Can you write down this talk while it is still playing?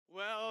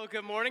Well,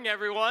 good morning,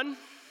 everyone.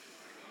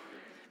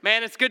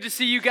 Man, it's good to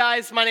see you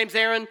guys. My name's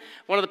Aaron,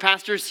 one of the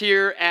pastors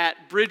here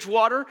at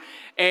Bridgewater.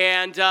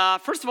 And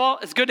first of all,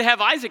 it's good to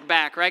have Isaac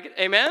back, right?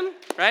 Amen?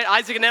 Right?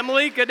 Isaac and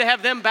Emily, good to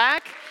have them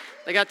back.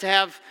 They got to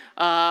have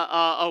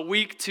a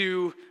week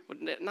to,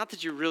 not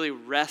that you really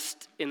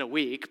rest in a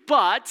week,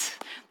 but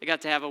they got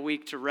to have a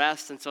week to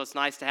rest. And so it's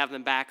nice to have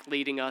them back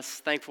leading us.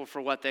 Thankful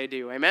for what they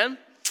do. Amen?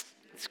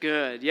 It's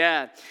good,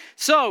 yeah.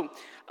 So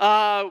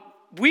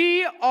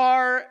we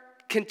are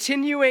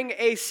continuing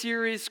a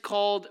series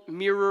called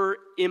Mirror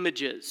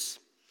Images.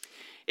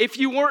 If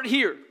you weren't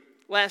here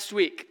last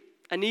week,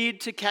 I need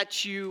to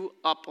catch you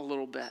up a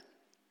little bit.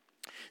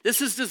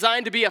 This is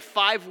designed to be a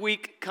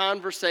 5-week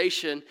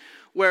conversation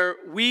where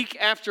week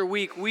after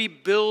week we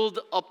build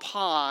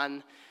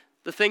upon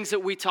the things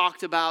that we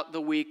talked about the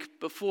week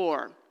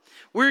before.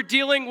 We're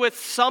dealing with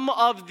some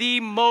of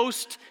the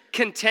most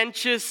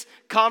contentious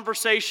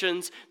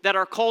conversations that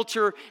our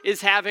culture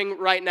is having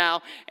right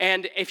now.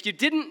 And if you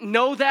didn't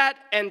know that,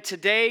 and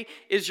today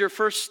is your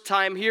first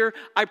time here,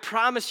 I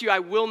promise you I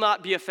will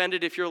not be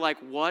offended if you're like,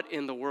 what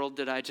in the world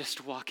did I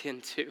just walk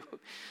into?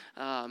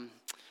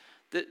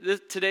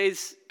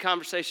 Today's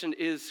conversation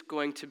is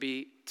going to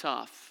be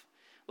tough.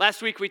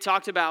 Last week we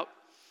talked about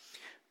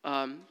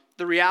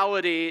the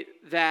reality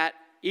that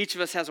each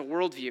of us has a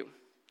worldview.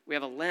 We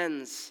have a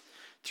lens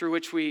through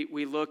which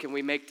we look and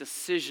we make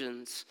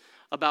decisions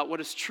about what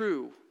is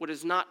true, what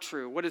is not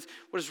true, what is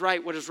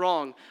right, what is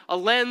wrong. A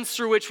lens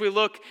through which we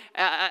look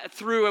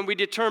through and we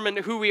determine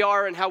who we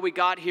are and how we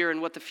got here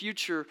and what the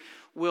future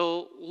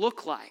will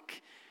look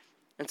like.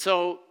 And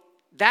so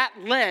that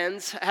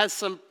lens has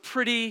some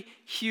pretty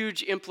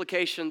huge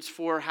implications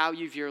for how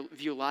you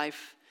view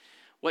life,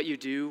 what you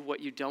do,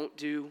 what you don't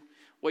do,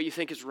 what you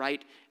think is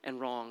right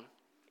and wrong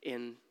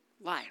in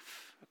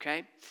life,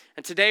 okay?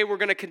 And today we're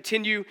going to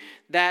continue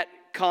that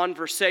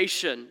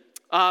conversation.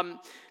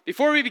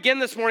 Before we begin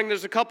this morning,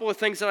 there's a couple of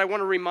things that I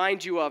want to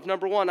remind you of.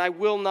 Number one, I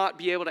will not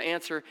be able to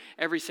answer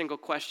every single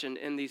question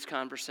in these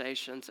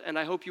conversations, and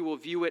I hope you will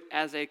view it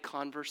as a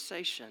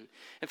conversation.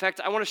 In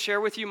fact, I want to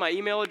share with you my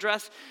email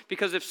address,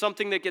 because if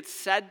something that gets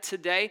said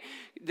today,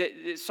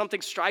 that something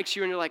strikes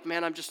you and you're like,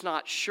 man, I'm just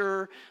not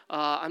sure,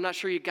 I'm not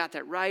sure you got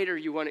that right, or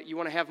you want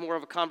to have more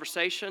of a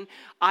conversation,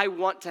 I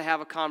want to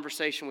have a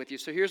conversation with you.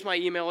 So here's my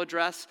email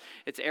address.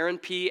 It's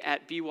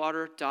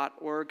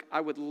aaronp@bwater.org. I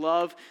would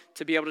love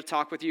to be able to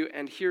talk with you,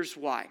 and here's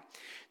why.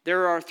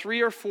 There are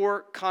 3 or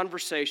 4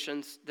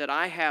 conversations that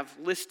I have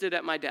listed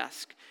at my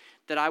desk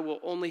that I will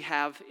only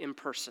have in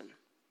person.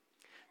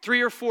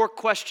 3 or 4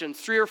 questions,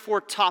 3 or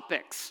 4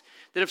 topics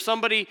that if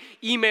somebody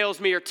emails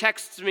me or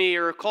texts me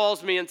or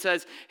calls me and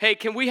says, hey,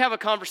 can we have a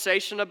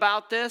conversation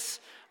about this?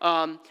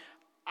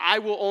 I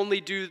will only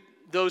do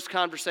those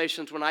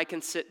conversations when I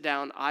can sit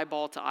down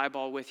eyeball to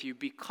eyeball with you,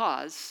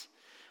 because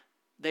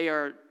they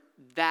are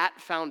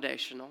that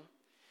foundational.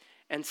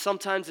 And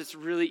sometimes it's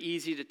really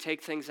easy to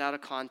take things out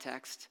of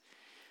context.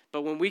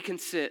 But when we can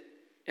sit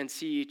and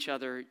see each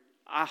other,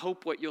 I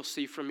hope what you'll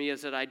see from me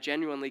is that I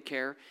genuinely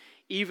care,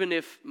 even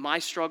if my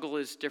struggle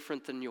is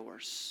different than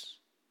yours.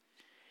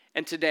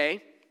 And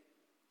today,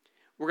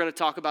 we're going to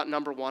talk about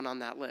number 1 on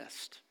that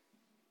list.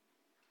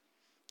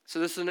 So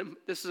this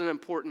is an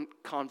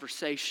important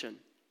conversation.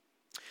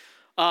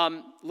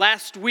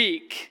 Last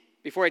week,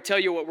 before I tell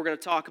you what we're going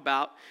to talk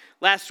about,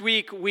 last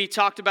week we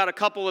talked about a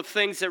couple of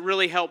things that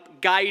really help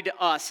guide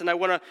us. And I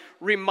want to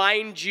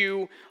remind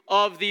you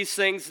of these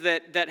things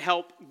that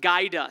help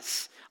guide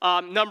us.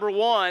 Number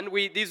 1,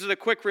 these are the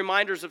quick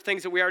reminders of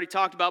things that we already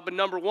talked about. But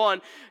number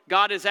 1,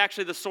 God is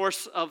actually the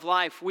source of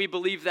life. We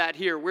believe that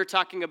here. We're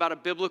talking about a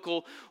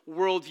biblical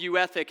worldview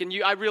ethic. And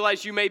I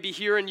realize you may be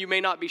here and you may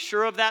not be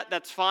sure of that.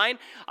 That's fine.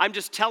 I'm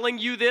just telling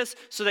you this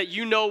so that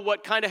you know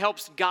what kind of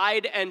helps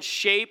guide and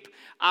shape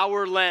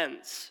our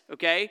lens,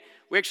 okay?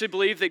 We actually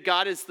believe that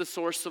God is the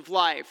source of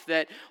life,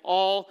 that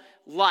all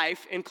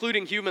life,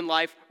 including human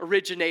life,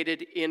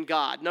 originated in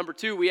God. Number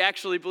 2, we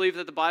actually believe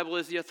that the Bible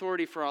is the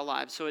authority for our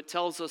lives. So it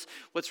tells us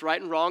what's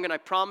right and wrong. And I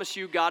promise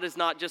you, God is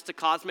not just a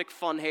cosmic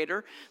fun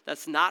hater.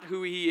 That's not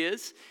who he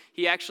is.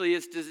 He actually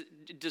is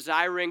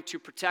desiring to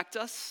protect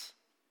us.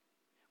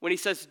 When he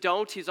says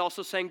don't, he's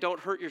also saying don't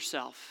hurt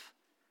yourself.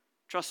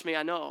 Trust me,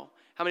 I know.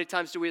 How many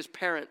times do we as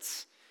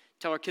parents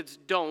tell our kids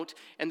don't,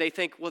 and they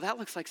think, well, that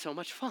looks like so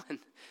much fun.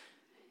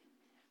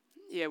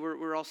 Yeah,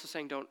 we're also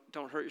saying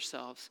don't hurt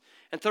yourselves.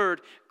 And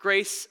third,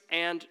 grace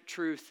and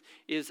truth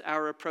is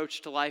our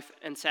approach to life.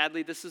 And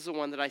sadly, this is the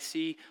one that I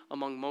see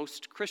among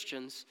most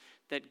Christians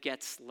that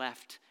gets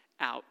left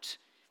out.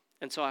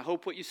 And so I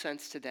hope what you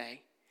sense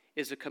today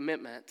is a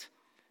commitment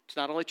to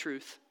not only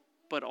truth,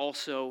 but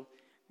also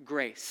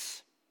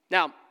grace.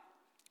 Now,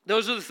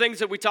 those are the things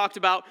that we talked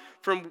about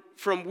from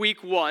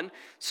week 1.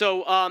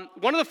 So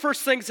one of the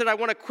first things that I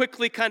want to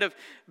quickly kind of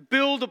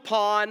build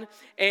upon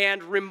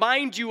and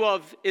remind you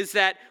of is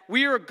that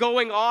we are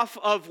going off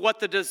of what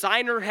the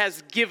designer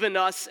has given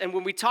us. And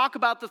when we talk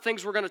about the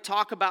things we're going to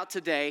talk about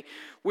today,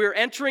 we're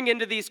entering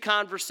into these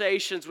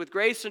conversations with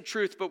grace and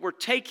truth, but we're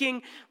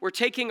taking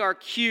our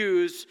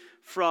cues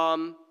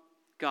from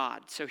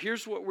God. So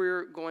here's what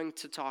we're going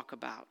to talk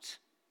about.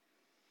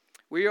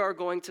 We are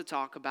going to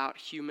talk about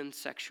human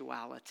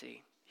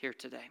sexuality here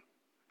today.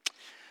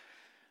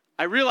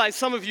 I realize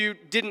some of you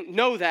didn't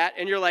know that,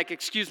 and you're like,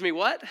 excuse me,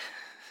 what?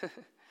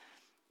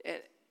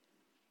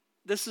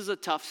 This is a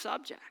tough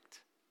subject.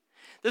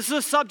 This is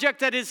a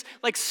subject that is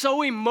like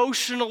so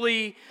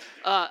emotionally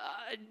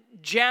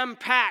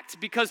jam-packed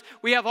because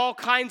we have all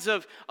kinds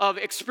of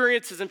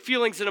experiences and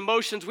feelings and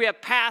emotions. We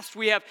have past,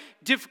 we have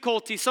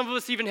difficulty. Some of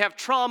us even have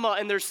trauma,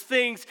 and there's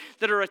things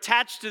that are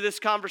attached to this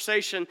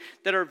conversation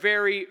that are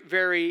very,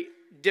 very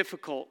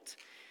difficult.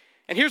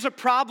 And here's a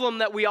problem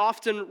that we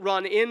often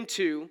run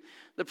into.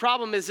 The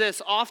problem is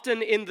this: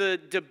 often in the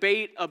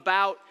debate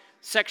about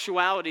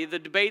sexuality, the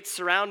debate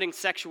surrounding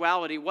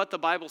sexuality, what the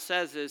Bible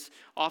says is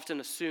often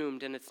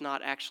assumed, and it's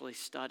not actually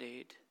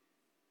studied.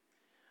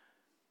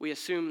 We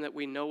assume that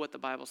we know what the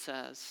Bible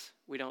says.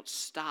 We don't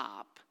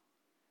stop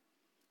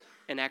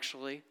and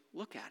actually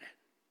look at it.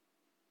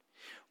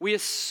 We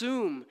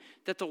assume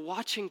that the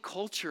watching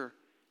culture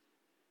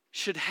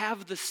should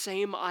have the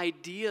same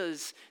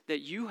ideas that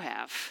you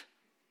have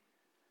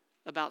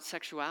about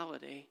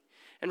sexuality.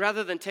 And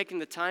rather than taking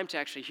the time to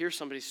actually hear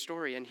somebody's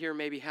story and hear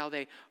maybe how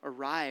they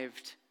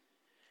arrived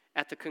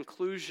at the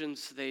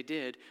conclusions they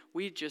did,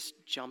 we just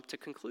jump to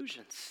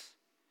conclusions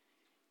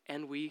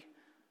and we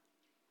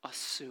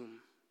assume.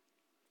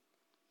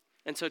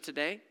 And so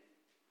today,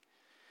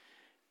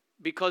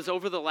 because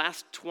over the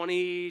last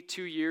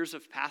 22 years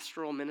of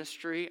pastoral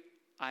ministry,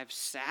 I've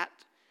sat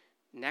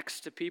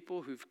next to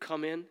people who've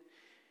come in.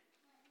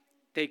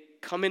 They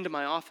come into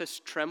my office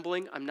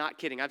trembling. I'm not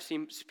kidding. I've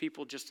seen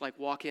people just like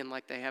walk in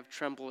like they have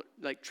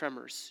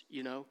tremors,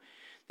 you know.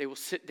 They will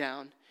sit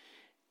down,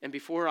 and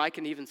before I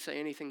can even say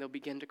anything, they'll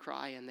begin to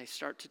cry, and they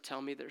start to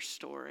tell me their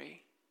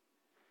story.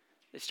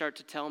 They start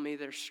to tell me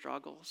their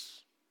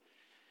struggles.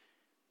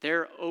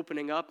 They're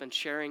opening up and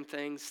sharing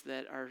things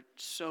that are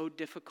so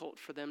difficult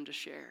for them to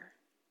share.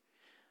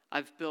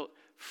 I've built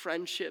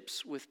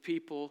friendships with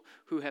people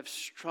who have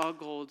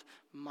struggled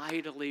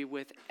mightily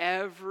with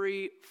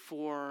every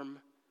form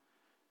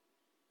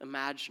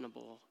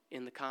imaginable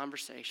in the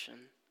conversation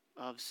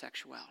of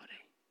sexuality.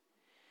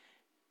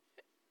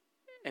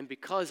 And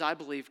because I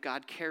believe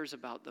God cares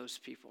about those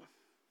people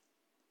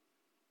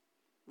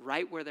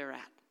right where they're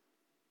at,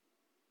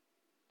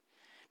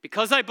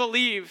 because I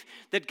believe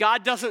that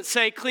God doesn't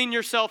say, clean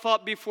yourself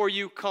up before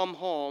you come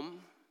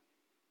home,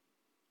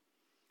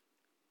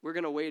 we're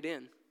going to wade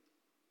in.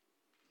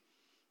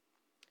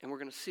 And we're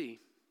going to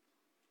see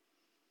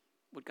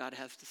what God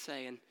has to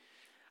say. And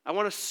I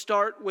want to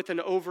start with an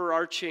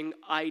overarching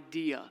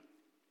idea,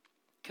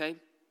 okay?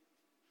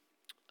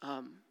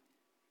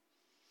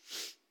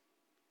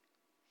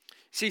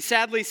 See,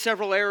 sadly,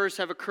 several errors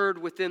have occurred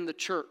within the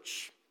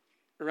church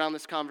around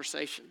this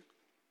conversation.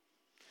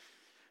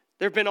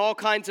 There have been all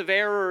kinds of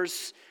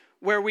errors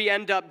where we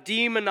end up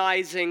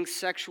demonizing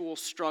sexual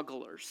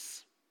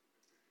strugglers.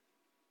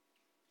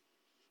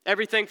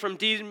 Everything from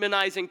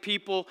demonizing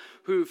people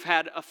who've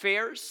had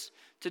affairs,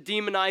 to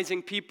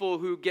demonizing people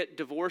who get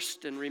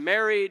divorced and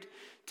remarried,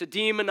 to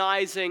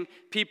demonizing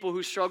people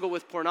who struggle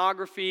with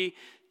pornography,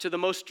 to the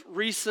most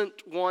recent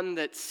one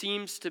that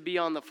seems to be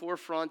on the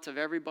forefront of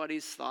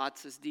everybody's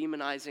thoughts is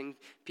demonizing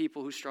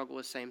people who struggle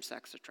with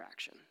same-sex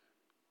attraction.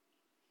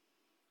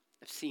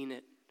 I've seen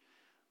it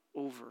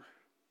over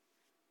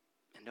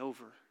and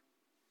over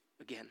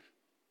again.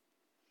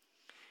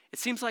 It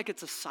seems like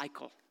it's a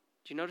cycle.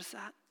 Do you notice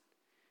that?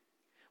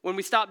 When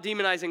we stop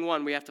demonizing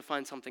one, we have to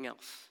find something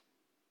else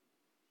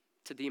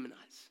to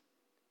demonize.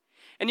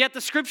 And yet the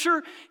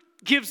scripture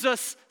gives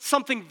us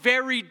something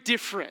very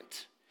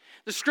different.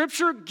 The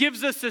scripture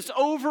gives us this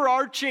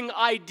overarching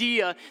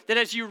idea that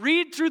as you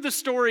read through the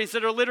stories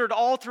that are littered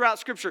all throughout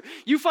scripture,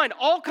 you find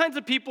all kinds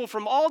of people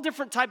from all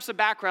different types of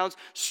backgrounds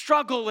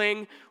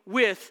struggling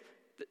with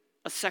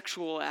a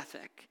sexual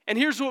ethic. And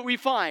here's what we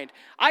find.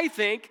 I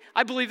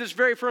believe this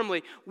very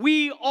firmly.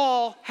 We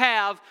all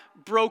have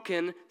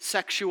broken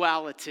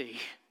sexuality.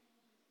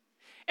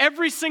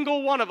 Every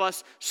single one of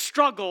us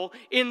struggle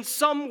in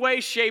some way,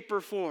 shape,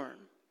 or form.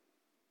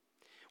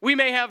 We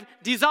may have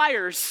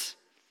desires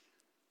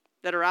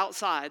that are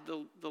outside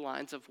the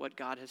lines of what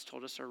God has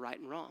told us are right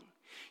and wrong.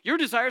 Your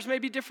desires may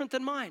be different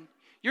than mine.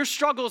 Your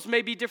struggles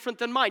may be different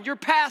than mine. Your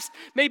past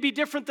may be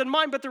different than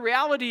mine, but the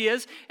reality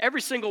is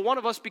every single one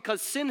of us, because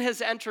sin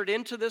has entered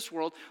into this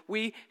world,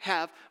 we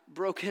have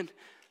broken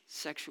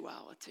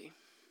sexuality.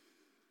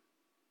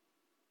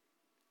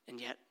 And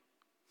yet,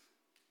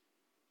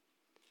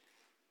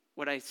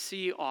 what I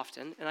see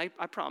often, and I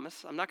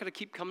promise, I'm not going to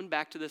keep coming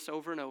back to this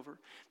over and over,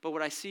 but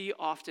what I see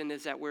often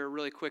is that we're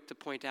really quick to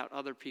point out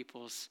other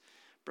people's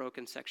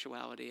broken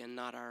sexuality and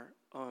not our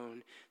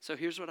own. So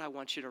here's what I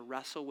want you to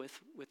wrestle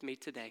with me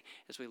today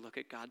as we look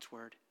at God's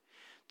word.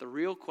 The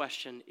real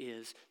question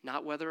is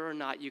not whether or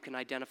not you can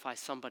identify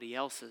somebody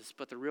else's,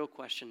 but the real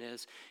question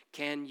is,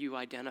 can you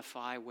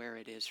identify where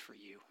it is for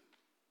you?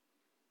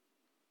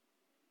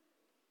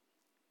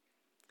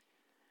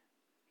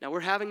 Now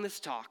we're having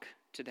this talk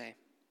today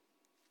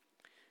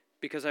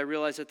because I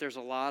realize that there's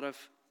a lot of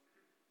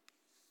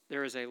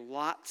There is a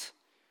lot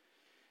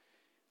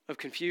of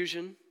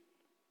confusion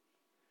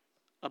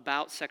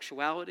about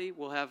sexuality.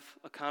 We'll have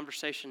a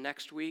conversation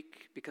next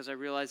week because I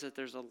realize that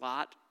there's a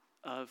lot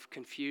of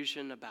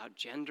confusion about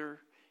gender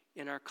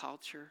in our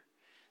culture.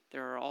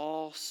 There are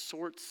all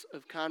sorts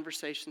of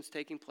conversations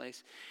taking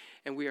place,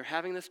 and we are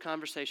having this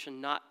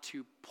conversation not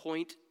to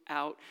point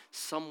out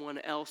someone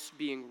else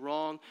being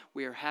wrong.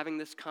 We are having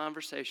this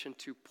conversation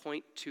to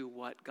point to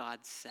what God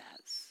says,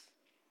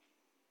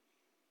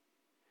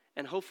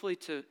 and hopefully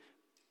to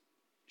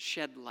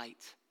shed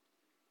light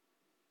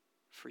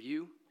for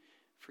you,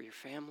 for your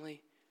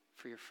family,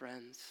 for your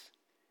friends,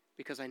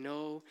 because I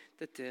know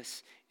that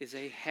this is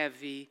a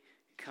heavy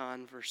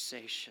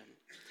conversation.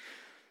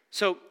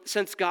 So,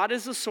 since God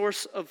is the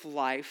source of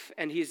life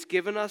and He's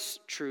given us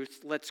truth,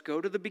 let's go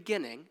to the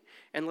beginning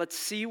and let's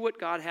see what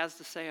God has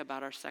to say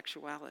about our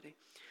sexuality.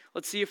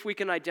 Let's see if we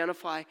can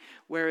identify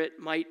where it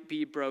might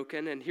be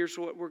broken. And here's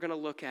what we're going to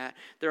look at.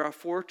 There are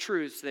 4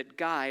 truths that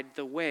guide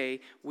the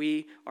way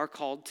we are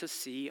called to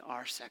see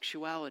our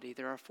sexuality.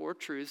 There are 4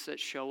 truths that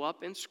show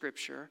up in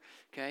Scripture.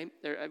 Okay,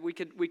 we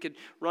could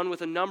run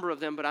with a number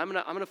of them, but I'm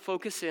gonna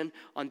focus in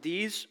on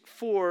these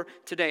 4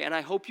 today. And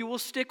I hope you will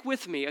stick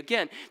with me.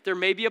 Again, there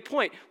may be a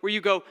point where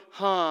you go,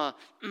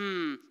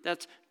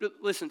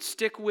 listen,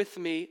 stick with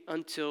me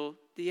until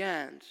the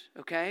end.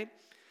 Okay.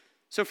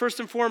 So first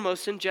and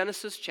foremost, in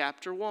Genesis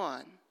chapter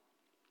 1,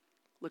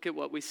 look at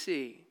what we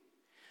see.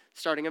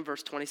 Starting in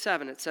verse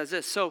 27, it says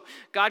this: So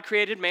God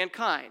created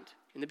mankind.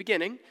 In the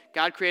beginning,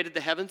 God created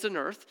the heavens and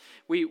earth.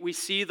 We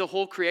see the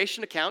whole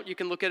creation account. You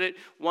can look at it,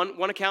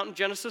 one account in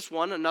Genesis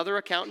 1, another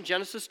account in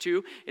Genesis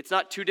 2. It's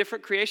not 2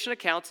 different creation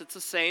accounts. It's the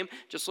same,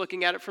 just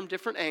looking at it from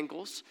different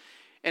angles.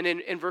 And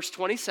in verse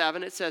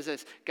 27, it says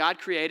this: God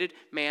created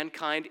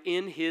mankind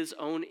in His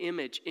own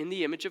image. In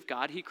the image of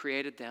God, He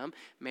created them.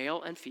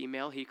 Male and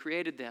female, He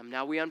created them.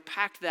 Now, we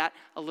unpacked that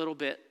a little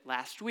bit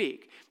last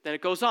week. Then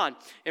it goes on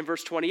in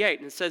verse 28,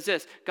 and it says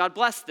this: God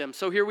blessed them.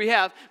 So here we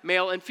have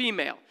male and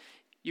female.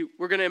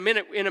 In a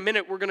minute,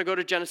 we're going to go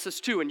to Genesis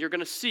 2, and you're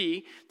going to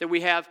see that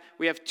we have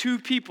 2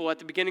 people at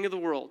the beginning of the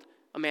world,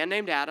 a man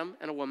named Adam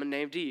and a woman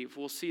named Eve.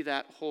 We'll see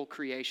that whole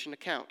creation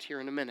account here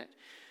in a minute.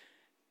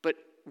 But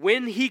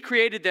when He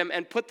created them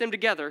and put them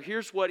together,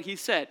 here's what He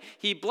said.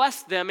 He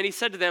blessed them and He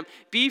said to them,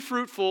 "Be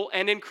fruitful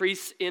and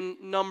increase in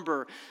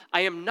number."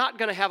 I am not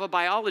going to have a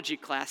biology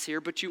class here,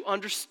 but you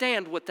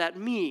understand what that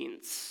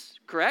means,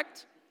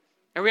 correct?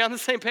 Are we on the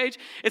same page?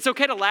 It's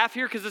okay to laugh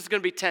here because this is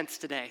going to be tense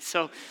today.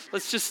 So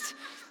let's just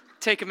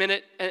take a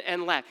minute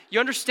and laugh. You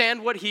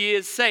understand what He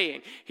is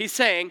saying. He's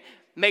saying,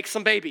 make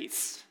some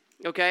babies,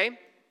 okay?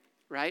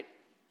 Right?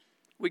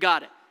 We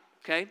got it,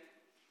 okay?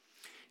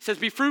 He says,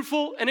 be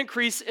fruitful and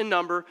increase in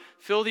number,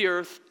 fill the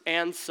earth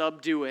and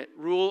subdue it.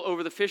 Rule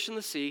over the fish in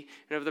the sea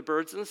and over the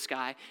birds in the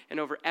sky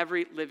and over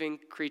every living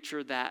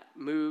creature that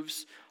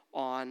moves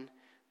on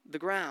the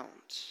ground.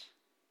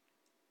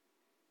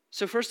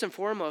 So first and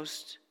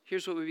foremost,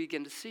 here's what we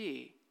begin to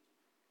see.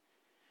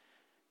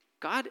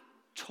 God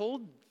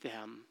told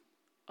them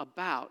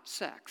about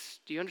sex.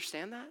 Do you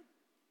understand that?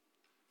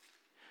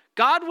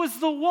 God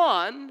was the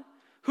one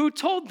who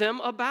told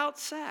them about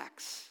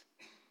sex.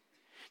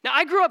 Now,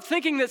 I grew up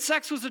thinking that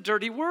sex was a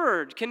dirty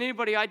word. Can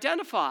anybody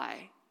identify?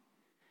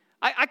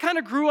 I kind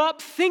of grew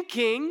up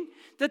thinking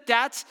that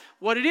that's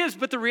what it is.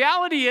 But the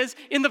reality is,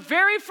 in the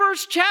very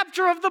first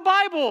chapter of the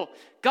Bible,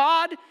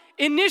 God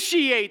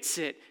initiates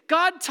it.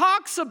 God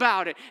talks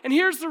about it. And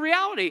here's the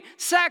reality.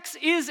 Sex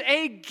is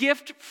a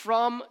gift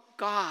from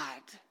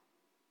God.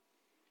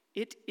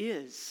 It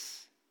is.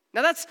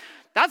 Now, that's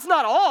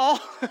not all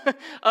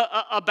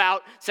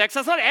about sex.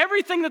 That's not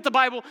everything that the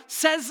Bible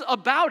says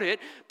about it,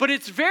 but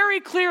it's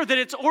very clear that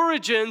its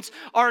origins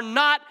are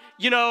not,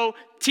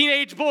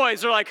 teenage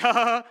boys are like,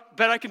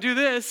 bet I can do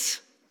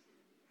this.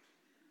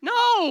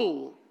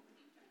 No.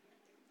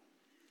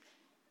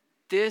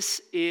 This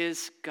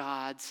is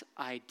God's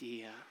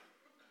idea.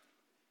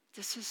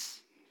 This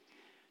is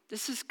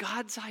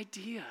God's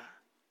idea.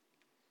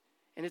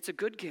 And it's a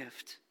good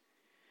gift.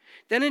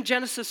 Then in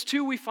Genesis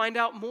 2, we find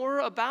out more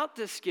about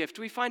this gift.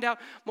 We find out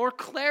more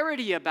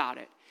clarity about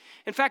it.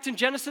 In fact, in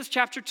Genesis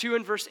chapter 2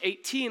 and verse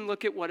 18,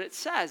 look at what it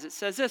says. It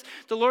says this: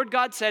 the Lord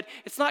God said,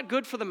 "It's not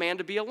good for the man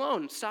to be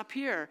alone." Stop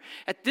here.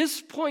 At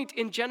this point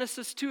in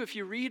Genesis 2, if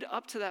you read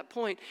up to that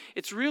point,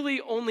 it's really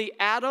only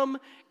Adam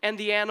and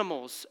the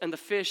animals and the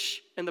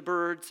fish and the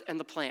birds and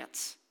the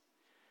plants.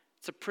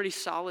 It's a pretty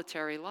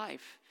solitary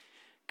life.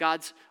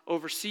 God's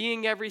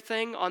overseeing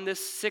everything on this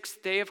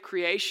 6th day of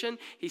creation.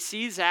 He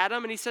sees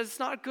Adam and He says, it's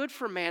not good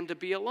for man to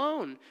be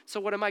alone. So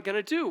what am I going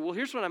to do? Well,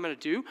 here's what I'm going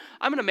to do.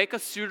 I'm going to make I'm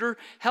going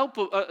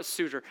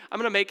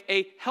to make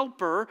a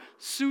helper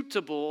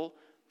suitable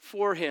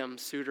for him.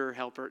 Suitor,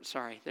 helper.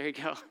 Sorry, there you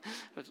go.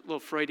 A little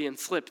Freudian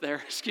slip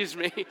there. Excuse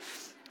me.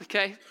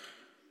 Okay.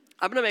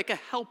 I'm going to make a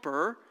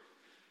helper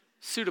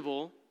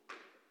suitable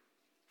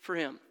for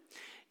him.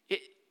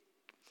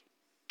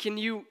 Can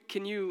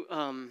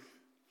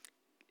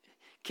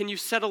you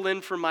settle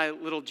in for my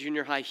little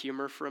junior high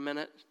humor for a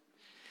minute?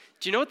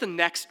 Do you know what the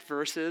next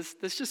verse is?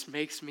 This just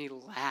makes me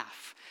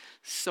laugh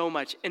so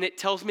much. And it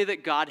tells me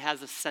that God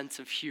has a sense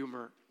of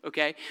humor,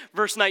 okay?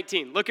 Verse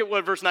 19, look at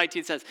what verse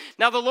 19 says.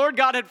 Now the Lord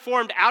God had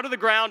formed out of the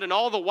ground and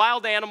all the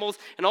wild animals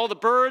and all the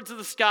birds of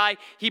the sky.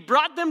 He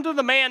brought them to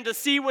the man to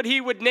see what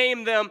he would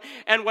name them.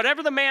 And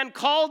whatever the man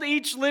called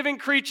each living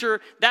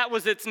creature, that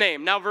was its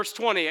name. Now verse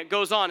 20, it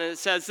goes on and it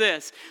says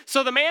this.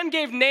 So the man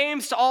gave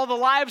names to all the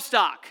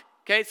livestock,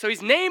 okay? So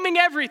he's naming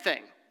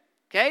everything,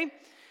 okay?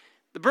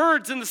 The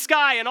birds in the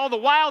sky and all the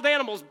wild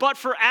animals, but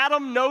for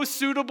Adam, no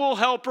suitable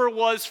helper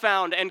was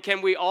found. And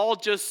can we all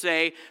just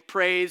say,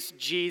 praise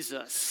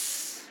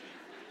Jesus?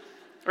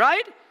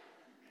 Right?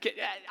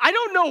 I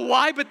don't know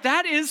why, but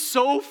that is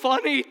so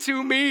funny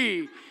to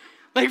me.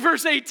 Like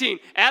verse 18,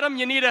 Adam,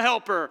 you need a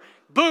helper.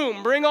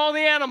 Boom, bring all the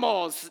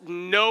animals.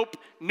 Nope,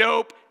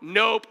 nope,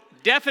 nope,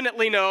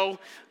 definitely no.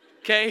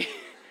 Okay,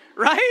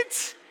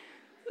 right?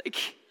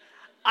 Like,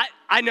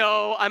 I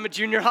know I'm a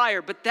junior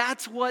hire, but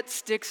that's what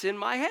sticks in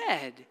my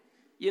head,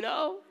 you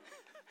know?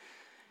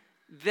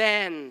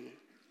 Then,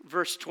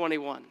 verse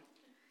 21,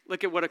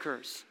 look at what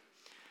occurs.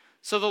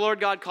 So the Lord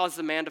God caused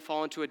the man to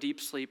fall into a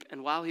deep sleep,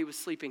 and while he was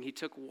sleeping, he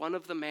took one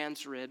of the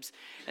man's ribs,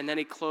 and then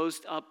he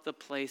closed up the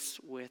place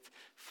with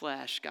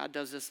flesh. God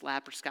does this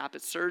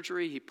laparoscopic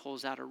surgery. He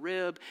pulls out a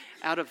rib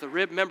out of the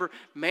rib. Remember,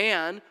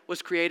 man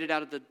was created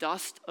out of the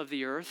dust of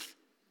the earth.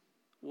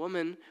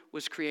 Woman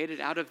was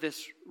created out of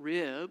this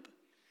rib.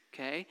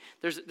 Okay,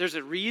 there's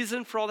a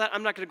reason for all that.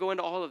 I'm not going to go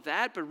into all of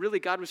that, but really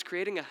God was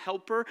creating a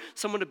helper,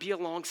 someone to be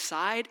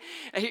alongside.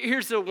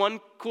 Here's the one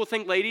cool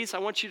thing, ladies, I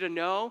want you to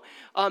know.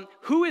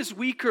 Who is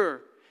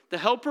weaker, the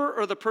helper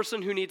or the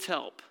person who needs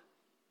help?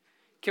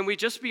 Can we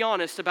just be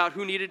honest about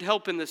who needed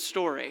help in this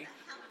story?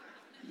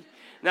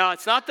 No,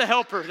 it's not the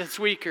helper that's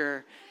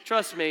weaker.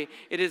 Trust me,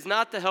 it is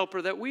not the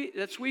helper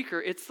that's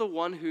weaker. It's the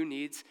one who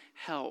needs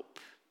help.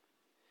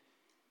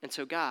 And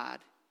so God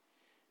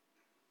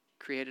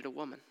created a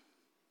woman.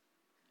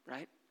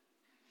 Right?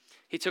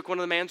 He took one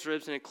of the man's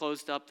ribs and he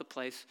closed up the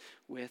place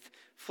with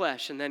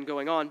flesh. And then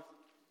going on,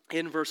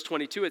 in verse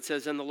 22, it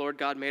says, and the Lord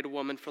God made a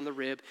woman from the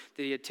rib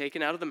that he had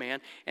taken out of the man,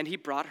 and he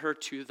brought her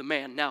to the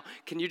man. Now,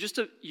 can you just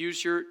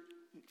use your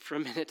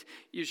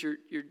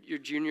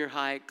junior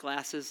high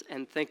glasses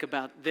and think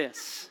about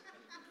this?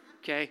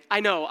 Okay? I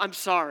know, I'm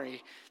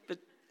sorry, but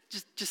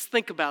just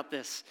think about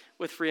this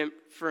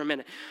for a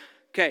minute.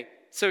 Okay,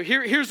 so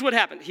here's what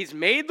happened. He's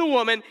made the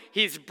woman,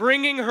 he's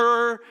bringing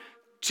her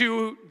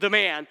to the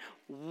man.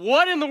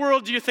 What in the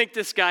world do you think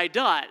this guy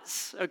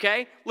does?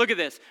 Okay, look at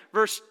this.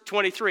 Verse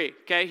 23,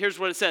 okay, here's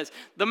what it says.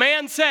 The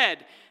man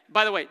said,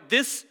 by the way,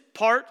 this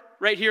part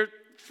right here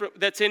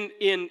that's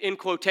in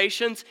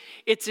quotations,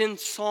 it's in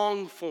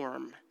song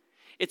form.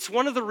 It's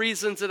one of the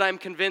reasons that I'm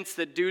convinced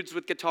that dudes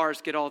with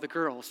guitars get all the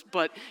girls.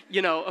 But,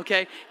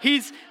 okay,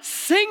 he's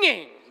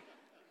singing.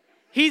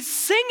 He's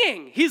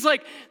singing. He's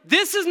like,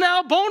 this is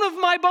now bone of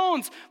my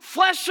bones,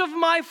 flesh of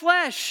my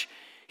flesh.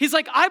 He's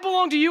like, I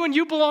belong to you and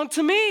you belong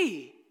to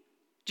me.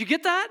 Do you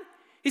get that?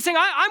 He's saying,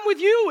 I'm with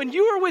you and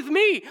you are with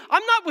me.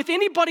 I'm not with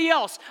anybody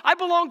else. I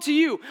belong to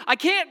you. I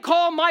can't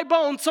call my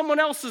bone someone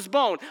else's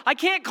bone. I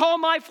can't call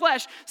my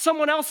flesh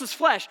someone else's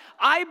flesh.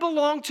 I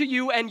belong to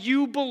you and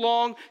you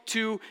belong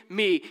to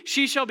me.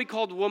 She shall be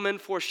called woman,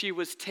 for she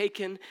was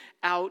taken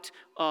out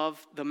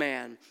of the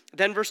man.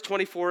 Then verse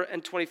 24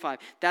 and 25.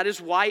 That is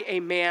why a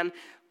man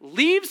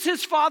leaves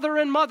his father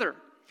and mother.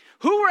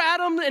 Who were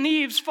Adam and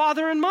Eve's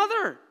father and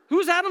mother?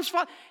 Who's Adam's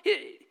father?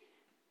 They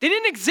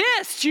didn't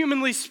exist,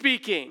 humanly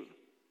speaking.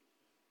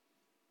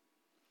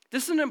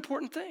 This is an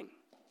important thing.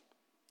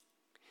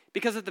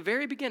 Because at the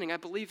very beginning, I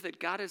believe that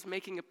God is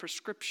making a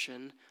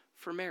prescription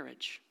for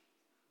marriage.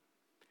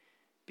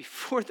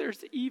 Before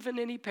there's even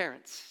any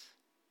parents,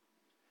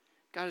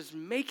 God is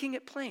making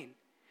it plain.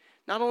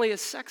 Not only is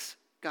sex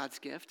God's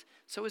gift,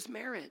 so is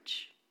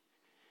marriage.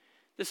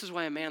 This is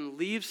why a man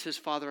leaves his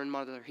father and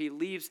mother. He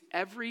leaves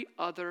every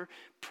other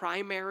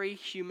primary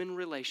human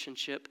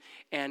relationship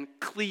and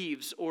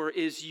cleaves or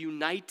is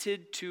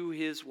united to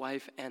his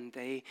wife, and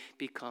they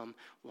become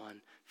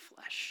one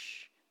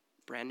flesh.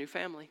 Brand new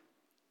family,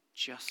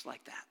 just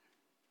like that.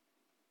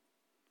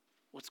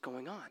 What's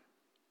going on?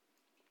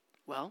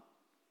 Well,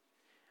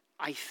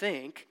 I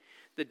think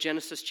that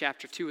Genesis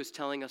chapter 2 is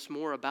telling us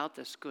more about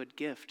this good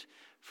gift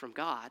from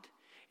God.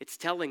 It's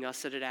telling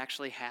us that it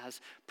actually has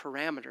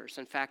parameters.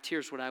 In fact,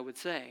 here's what I would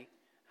say.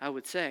 I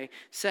would say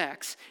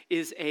sex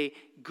is a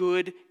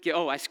good gift.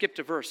 Oh, I skipped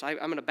a verse. I'm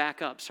going to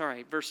back up.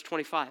 Sorry. Verse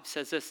 25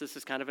 says this. This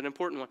is kind of an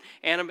important one.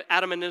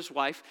 Adam and his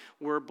wife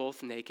were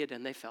both naked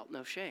and they felt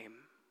no shame.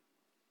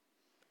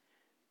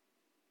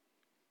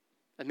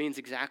 That means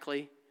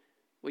exactly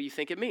what you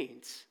think it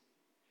means.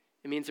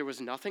 It means there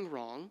was nothing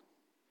wrong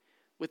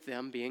with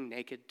them being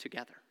naked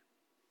together.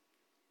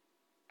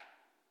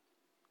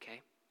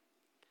 Okay?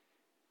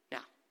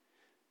 Now,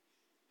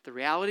 the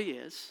reality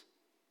is,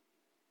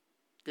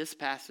 this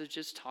passage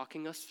is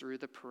talking us through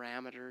the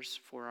parameters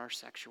for our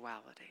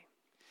sexuality.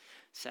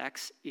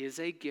 Sex is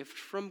a gift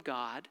from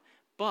God,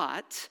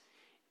 but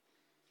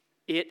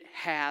it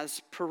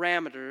has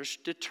parameters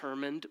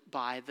determined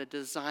by the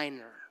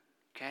designer,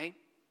 okay?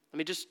 Let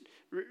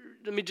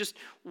me just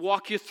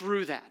walk you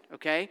through that,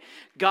 okay?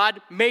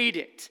 God made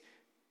it.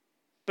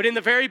 But in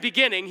the very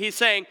beginning, he's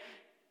saying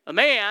a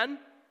man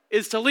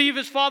is to leave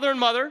his father and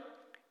mother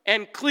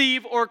and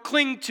cleave or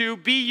cling to,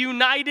 be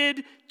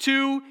united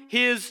to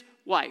his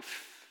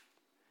wife.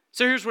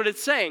 So here's what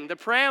it's saying. The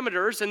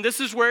parameters, and this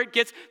is where it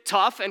gets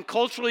tough, and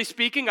culturally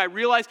speaking, I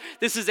realize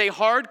this is a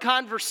hard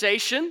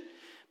conversation,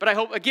 but I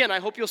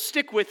hope you'll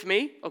stick with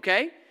me,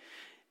 okay?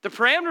 The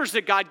parameters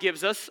that God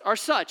gives us are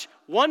such: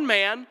 one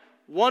man,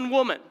 one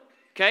woman,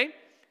 okay?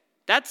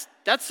 That's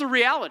the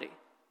reality,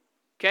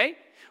 okay?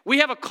 We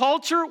have a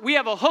culture, we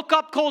have a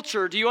hookup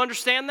culture. Do you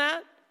understand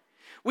that?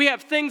 We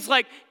have things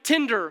like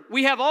Tinder.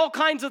 We have all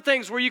kinds of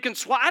things where you can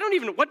swipe. I don't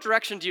even know, what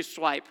direction do you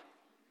swipe?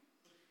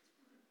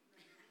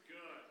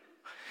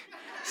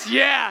 Good.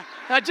 Yeah,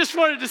 I just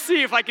wanted to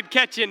see if I could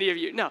catch any of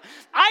you. No,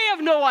 I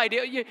have no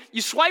idea.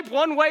 You swipe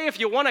one way if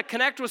you want to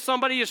connect with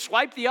somebody. You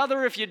swipe the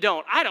other if you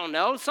don't. I don't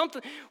know.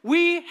 Something.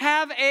 We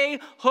have a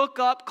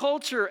hookup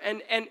culture,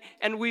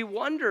 and we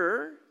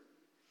wonder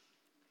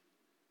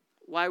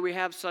why we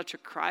have such a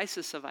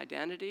crisis of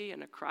identity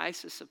and a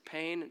crisis of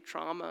pain and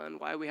trauma, and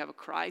why we have a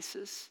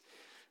crisis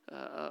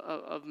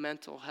of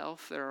mental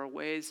health. There are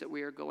ways that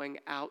we are going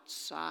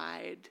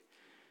outside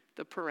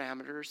the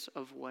parameters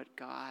of what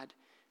God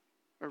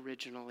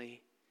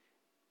originally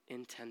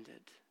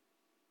intended.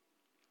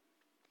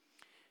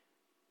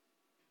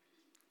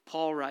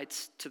 Paul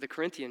writes to the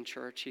Corinthian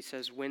church, he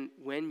says,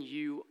 when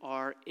you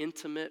are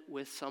intimate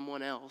with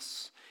someone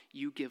else,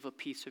 you give a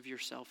piece of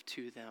yourself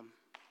to them.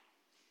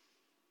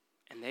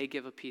 And they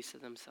give a piece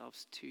of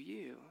themselves to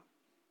you.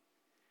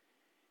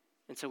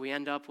 And so we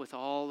end up with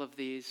all of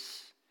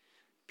these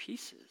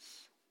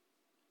pieces.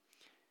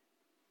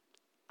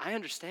 I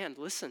understand.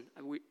 Listen,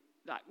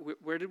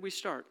 where did we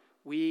start?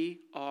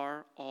 We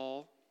are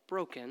all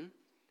broken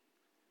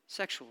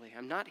sexually.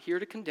 I'm not here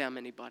to condemn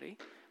anybody.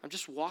 I'm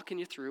just walking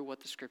you through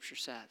what the scripture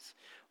says.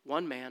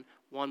 One man,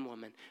 one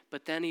woman.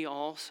 But then he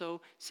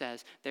also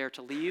says they're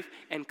to leave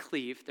and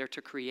cleave. They're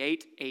to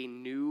create a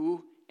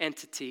new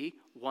entity,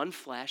 one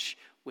flesh,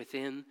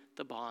 within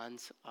the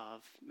bonds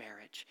of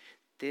marriage.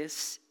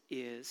 This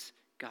is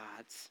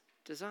God's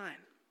design.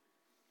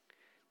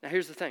 Now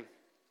here's the thing.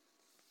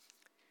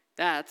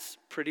 That's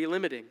pretty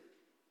limiting.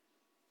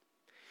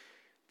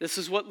 This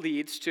is what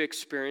leads to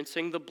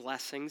experiencing the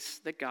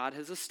blessings that God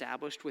has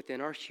established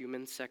within our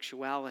human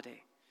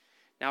sexuality.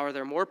 Now, are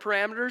there more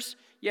parameters?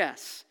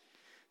 Yes.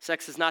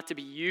 Sex is not to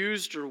be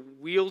used or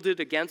wielded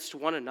against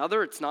one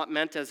another. It's not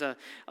meant as a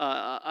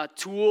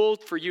tool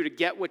for you to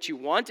get what you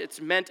want. It's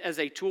meant as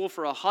a tool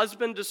for a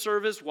husband to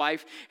serve his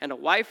wife and a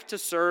wife to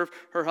serve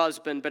her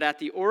husband. But at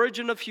the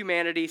origin of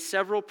humanity,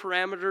 several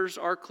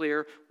parameters are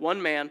clear.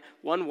 One man,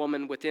 one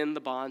woman within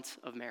the bonds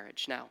of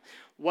marriage. Now,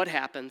 what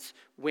happens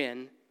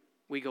when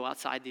we go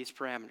outside these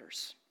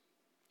parameters?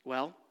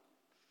 Well,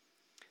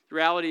 the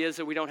reality is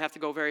that we don't have to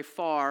go very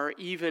far,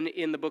 even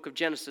in the book of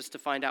Genesis, to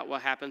find out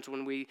what happens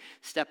when we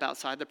step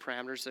outside the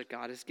parameters that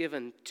God has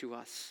given to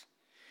us.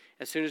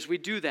 As soon as we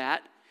do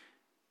that,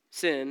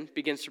 sin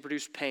begins to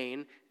produce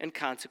pain and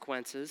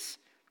consequences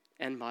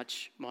and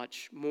much,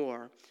 much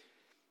more.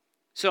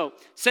 So,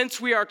 since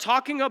we are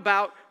talking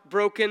about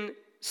broken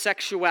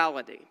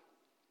sexuality,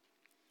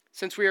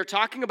 since we are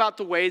talking about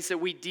the ways that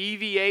we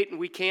deviate and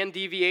we can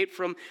deviate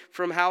from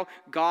how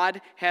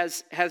God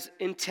has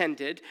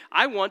intended,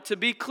 I want to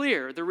be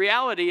clear. The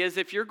reality is,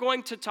 if you're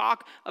going to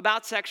talk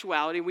about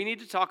sexuality, we need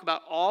to talk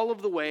about all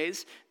of the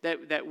ways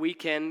that we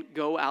can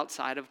go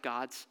outside of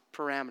God's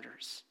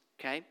parameters,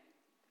 okay?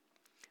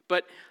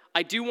 But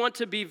I do want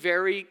to be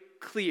very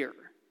clear.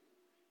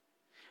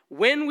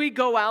 When we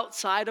go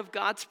outside of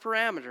God's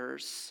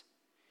parameters,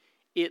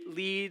 it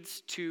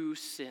leads to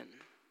sin.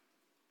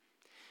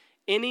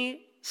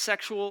 Any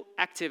sexual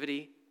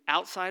activity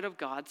outside of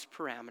God's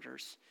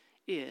parameters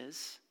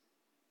is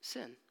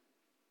sin.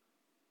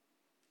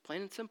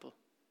 Plain and simple.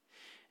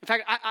 In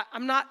fact,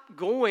 I'm not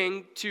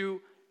going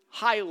to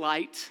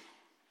highlight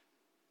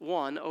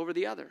one over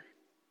the other.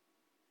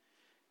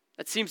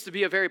 That seems to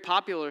be a very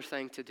popular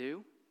thing to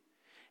do.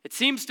 It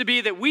seems to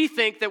be that we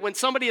think that when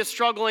somebody is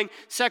struggling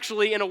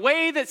sexually in a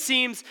way that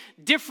seems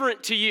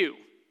different to you,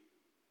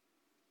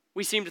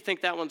 we seem to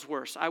think that one's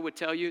worse. I would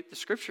tell you, the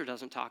Scripture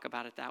doesn't talk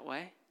about it that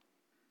way.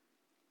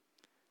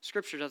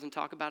 Scripture doesn't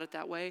talk about it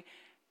that way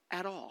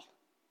at all.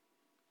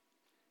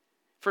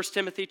 1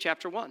 Timothy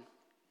chapter 1,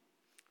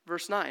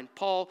 verse 9.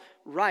 Paul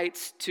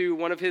writes to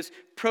one of his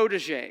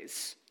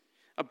proteges,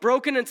 a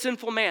broken and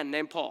sinful man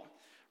named Paul,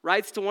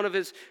 writes to one of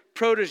his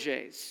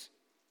proteges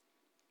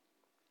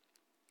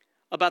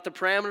about the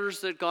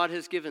parameters that God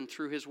has given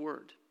through his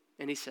word.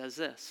 And he says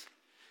this: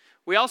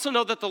 we also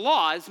know that the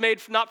law is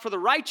made not for the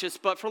righteous,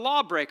 but for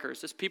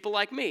lawbreakers, as people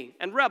like me,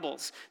 and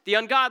rebels, the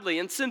ungodly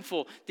and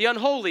sinful, the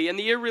unholy and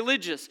the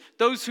irreligious,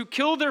 those who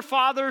kill their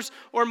fathers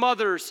or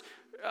mothers,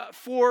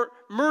 for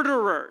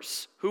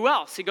murderers. Who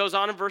else? He goes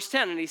on in verse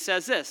 10 and he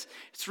says this.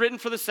 It's written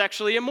for the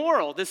sexually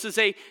immoral. This is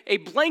a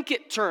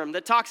blanket term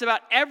that talks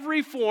about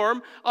every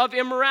form of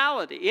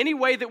immorality. Any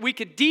way that we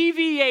could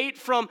deviate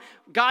from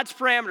God's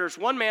parameters,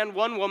 one man,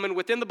 one woman,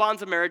 within the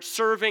bonds of marriage,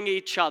 serving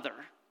each other.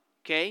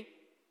 Okay?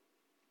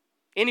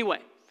 Anyway.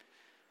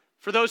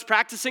 For those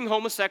practicing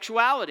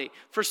homosexuality,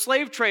 for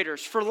slave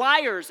traders, for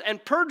liars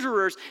and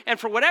perjurers, and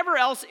for whatever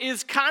else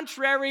is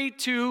contrary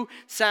to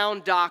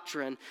sound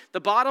doctrine. The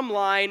bottom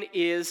line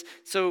is,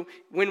 so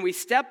when we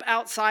step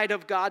outside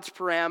of God's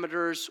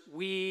parameters,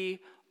 we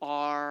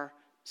are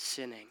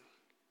sinning.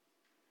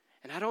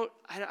 And I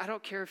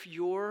don't care if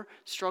your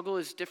struggle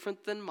is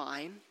different than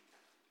mine.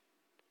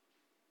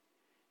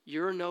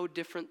 You're no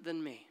different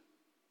than me.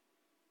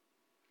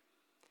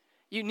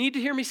 You need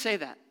to hear me say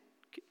that.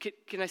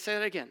 Can I say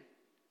that again?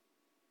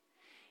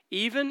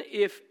 Even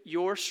if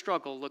your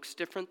struggle looks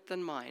different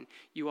than mine,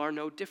 you are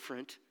no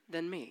different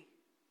than me.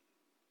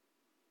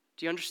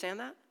 Do you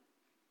understand that?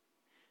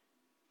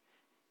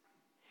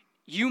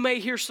 You may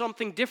hear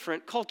something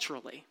different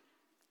culturally.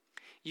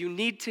 You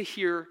need to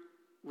hear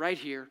right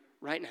here,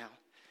 right now,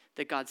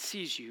 that God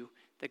sees you,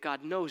 that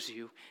God knows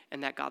you,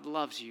 and that God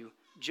loves you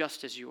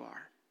just as you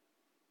are.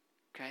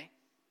 Okay?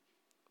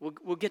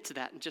 We'll get to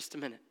that in just a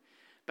minute.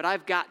 But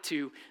I've got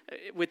to,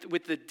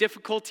 with the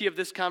difficulty of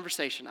this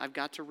conversation, I've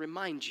got to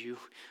remind you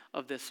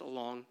of this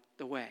along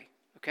the way,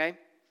 okay?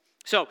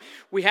 So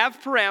we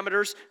have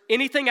parameters.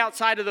 Anything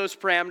outside of those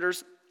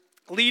parameters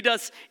lead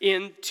us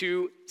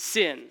into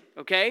sin,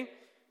 okay?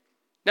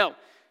 No.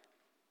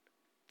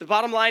 The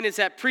bottom line is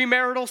that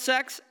premarital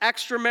sex,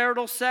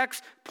 extramarital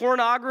sex,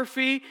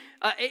 pornography,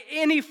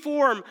 any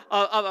form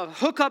of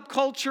hookup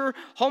culture,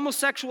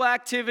 homosexual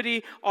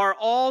activity are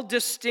all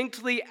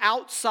distinctly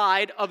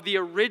outside of the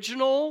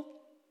original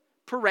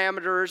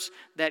parameters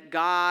that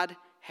God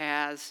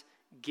has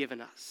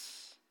given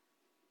us.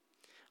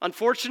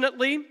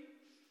 Unfortunately,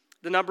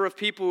 the number of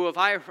people who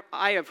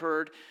I have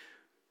heard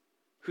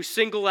who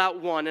single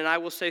out one, and I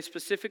will say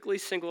specifically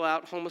single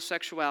out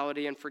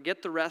homosexuality and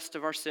forget the rest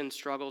of our sin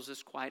struggles,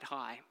 is quite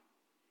high.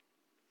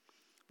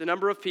 The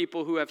number of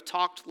people who have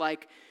talked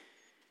like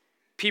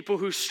people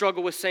who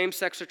struggle with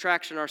same-sex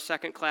attraction are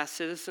second-class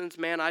citizens,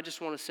 man, I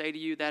just want to say to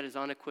you that is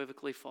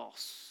unequivocally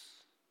false.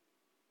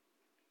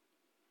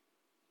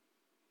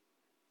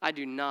 I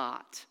do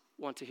not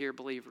want to hear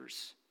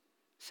believers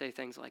say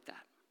things like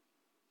that.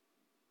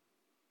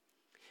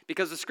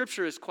 Because the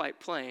scripture is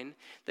quite plain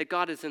that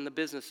God is in the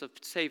business of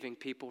saving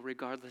people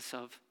regardless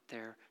of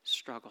their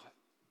struggle.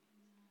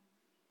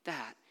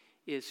 That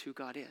is who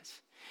God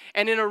is.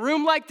 And in a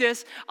room like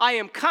this, I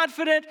am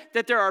confident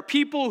that there are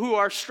people who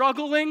are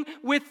struggling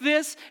with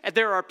this. And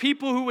there are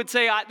people who would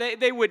say,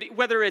 they would,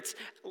 whether it's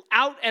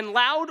out and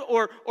loud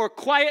or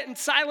quiet and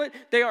silent,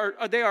 they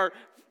are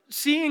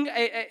seeing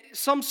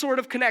some sort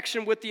of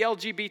connection with the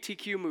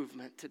LGBTQ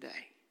movement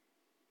today.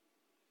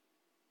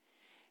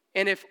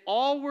 And if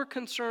all we're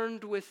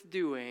concerned with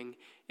doing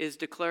is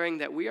declaring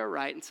that we are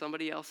right and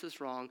somebody else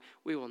is wrong,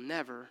 we will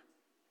never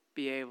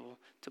be able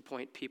to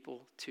point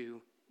people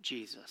to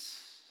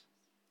Jesus.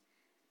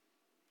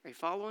 Are you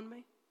following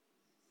me?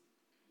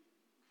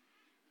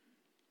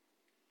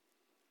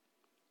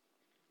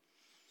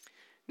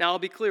 Now, I'll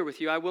be clear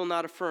with you. I will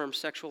not affirm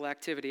sexual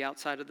activity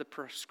outside of the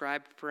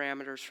prescribed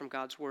parameters from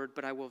God's word,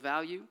 but I will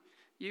value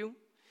you.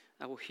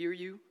 I will hear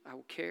you. I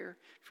will care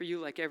for you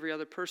like every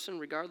other person,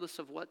 regardless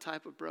of what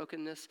type of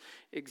brokenness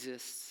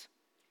exists.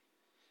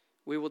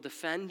 We will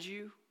defend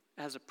you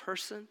as a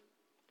person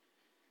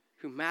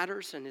who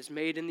matters and is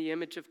made in the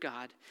image of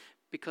God,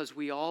 because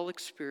we all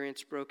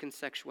experience broken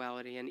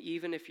sexuality, and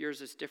even if yours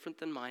is different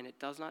than mine, it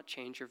does not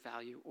change your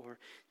value or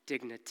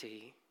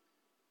dignity.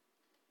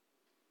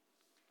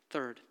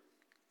 Third,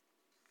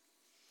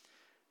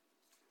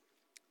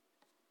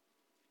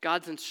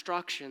 God's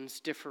instructions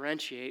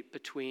differentiate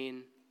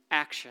between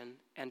action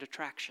and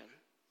attraction.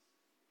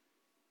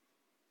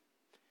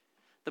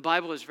 The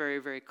Bible is very,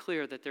 very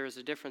clear that there is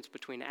a difference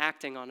between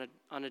acting on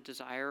a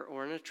desire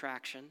or an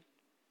attraction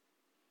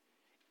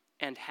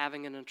and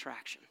having an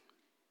attraction.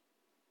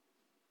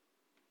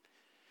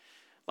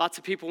 Lots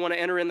of people want to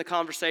enter in the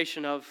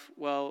conversation of,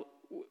 well,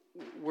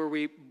 were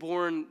we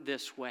born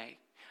this way?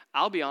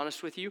 I'll be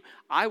honest with you,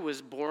 I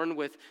was born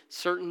with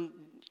certain,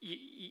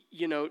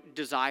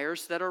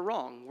 desires that are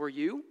wrong. Were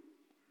you?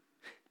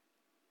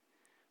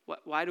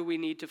 Why do we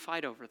need to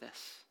fight over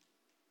this?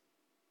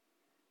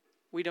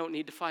 We don't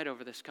need to fight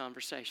over this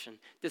conversation.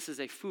 This is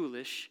a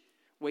foolish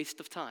waste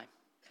of time.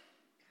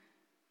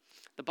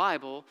 The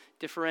Bible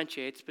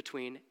differentiates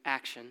between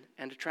action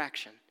and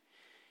attraction.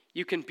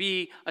 You can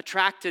be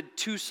attracted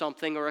to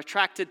something or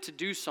attracted to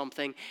do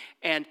something,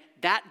 and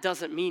that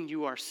doesn't mean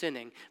you are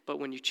sinning. But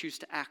when you choose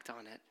to act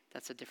on it,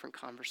 that's a different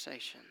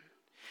conversation.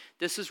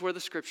 This is where the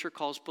scripture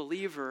calls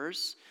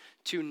believers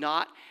to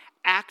not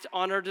act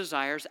on our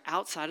desires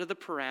outside of the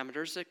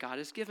parameters that God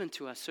has given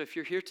to us. So if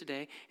you're here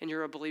today and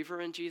you're a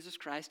believer in Jesus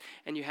Christ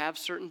and you have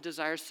certain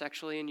desires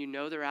sexually and you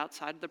know they're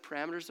outside of the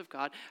parameters of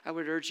God, I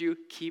would urge you,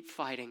 keep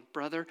fighting.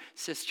 Brother,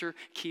 sister,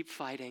 keep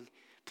fighting.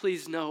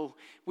 please know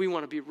we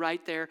want to be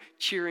right there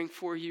cheering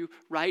for you,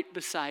 right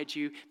beside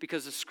you,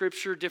 because the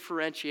scripture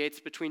differentiates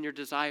between your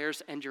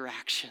desires and your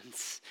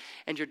actions.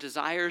 And your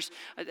desires,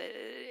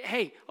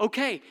 hey,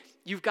 okay,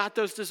 you've got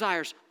those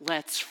desires.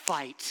 Let's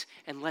fight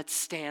and let's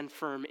stand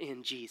firm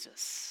in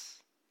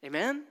Jesus.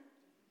 Amen?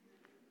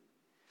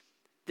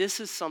 This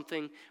is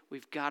something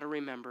we've got to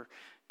remember.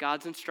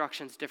 God's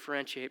instructions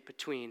differentiate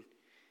between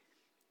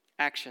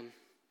action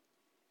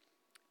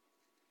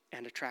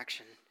and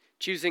attraction.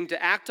 Choosing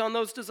to act on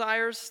those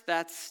desires,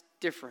 that's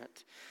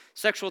different.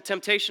 Sexual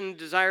temptation and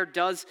desire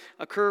does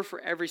occur for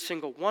every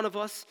single one of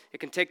us.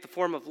 It can take the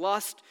form of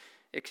lust.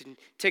 It can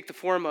take the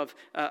form of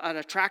an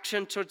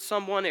attraction towards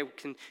someone. It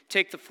can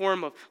take the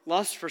form of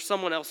lust for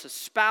someone else's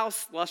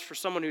spouse, lust for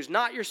someone who's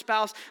not your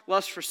spouse,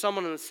 lust for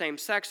someone in the same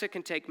sex. It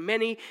can take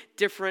many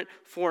different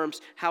forms.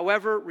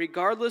 However,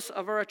 regardless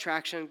of our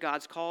attraction,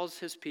 God calls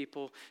his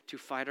people to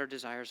fight our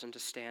desires and to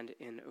stand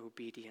in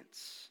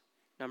obedience.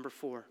 Number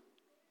 4.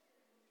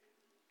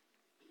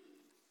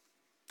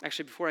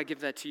 Actually, before I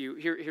give that to you,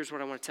 here's what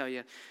I want to tell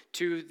you.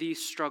 To the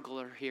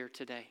struggler here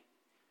today.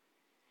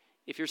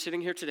 If you're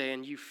sitting here today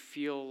and you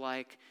feel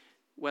like,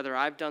 whether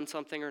I've done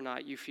something or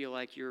not, you feel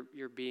like you're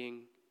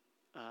being,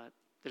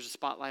 there's a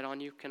spotlight on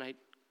you,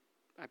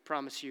 I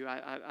promise you,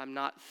 I'm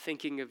not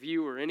thinking of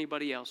you or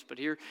anybody else, but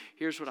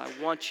here's what I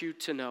want you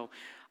to know.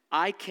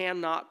 I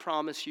cannot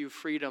promise you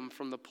freedom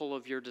from the pull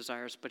of your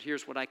desires, but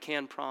here's what I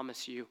can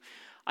promise you.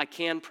 I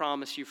can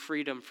promise you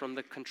freedom from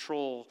the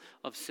control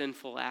of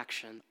sinful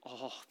action,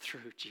 all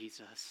through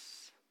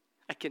Jesus.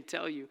 I can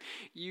tell you,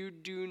 you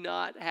do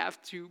not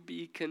have to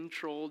be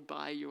controlled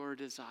by your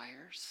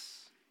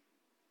desires.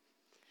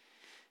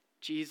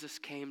 Jesus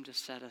came to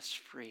set us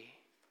free.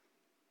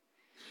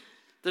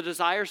 The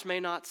desires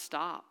may not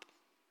stop.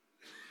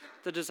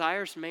 The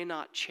desires may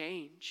not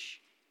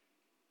change.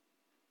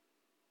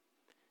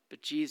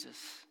 But Jesus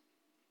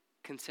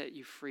can set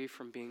you free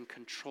from being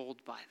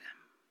controlled by them.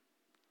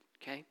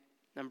 Okay,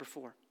 number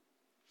 4.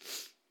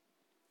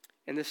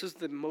 And this is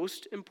the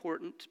most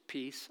important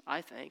piece,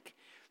 I think,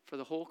 for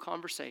the whole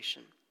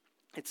conversation.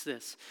 It's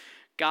this: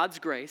 God's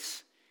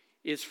grace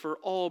is for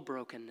all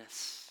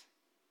brokenness.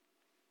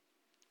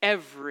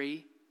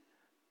 Every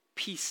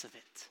piece of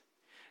it.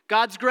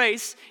 God's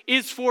grace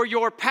is for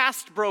your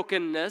past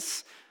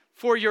brokenness,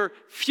 for your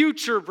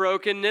future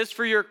brokenness,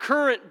 for your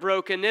current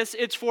brokenness.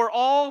 It's for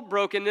all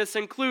brokenness,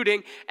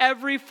 including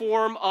every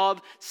form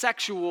of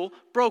sexual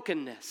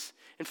brokenness.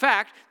 In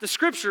fact, the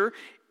scripture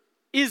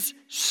is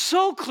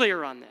so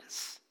clear on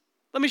this.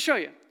 Let me show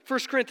you. 1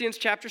 Corinthians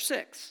chapter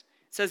 6.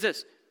 It says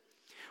this: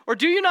 "Or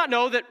do you not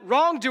know that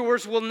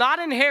wrongdoers will not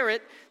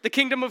inherit the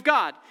kingdom of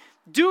God?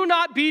 Do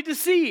not be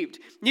deceived.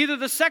 Neither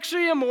the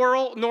sexually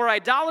immoral, nor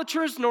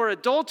idolaters, nor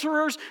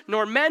adulterers,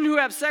 nor men who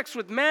have sex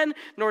with men,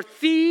 nor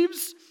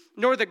thieves,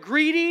 nor the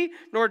greedy,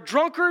 nor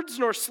drunkards,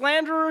 nor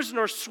slanderers,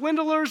 nor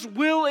swindlers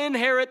will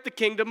inherit the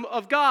kingdom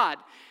of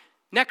God."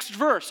 Next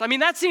verse. I mean,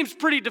 that seems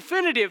pretty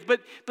definitive,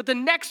 but the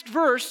next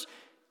verse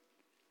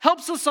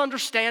helps us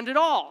understand it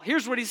all.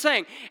 Here's what he's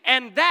saying.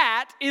 And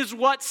that is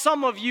what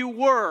some of you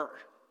were.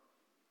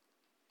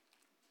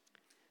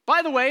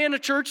 By the way, in a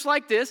church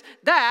like this,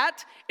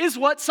 that is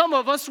what some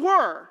of us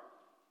were.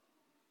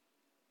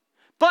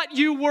 But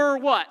you were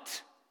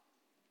what?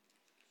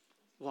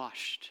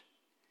 Washed.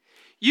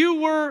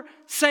 You were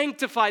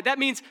sanctified. That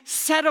means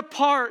set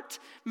apart,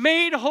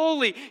 made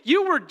holy.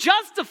 You were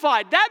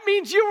justified. That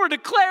means you were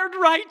declared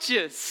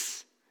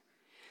righteous.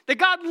 That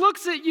God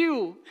looks at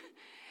you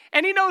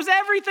and he knows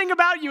everything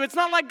about you. It's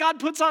not like God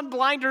puts on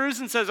blinders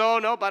and says, "Oh,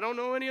 nope, I don't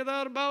know any of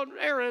that about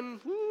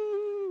Aaron.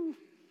 Woo.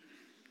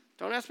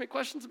 Don't ask me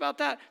questions about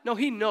that." No,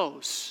 he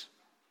knows.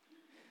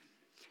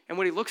 And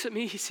when he looks at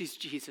me, he sees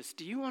Jesus.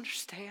 Do you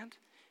understand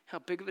how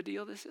big of a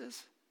deal this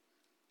is?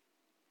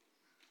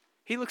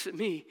 He looks at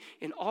me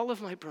in all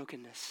of my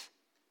brokenness,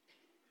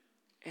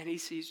 and he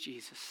sees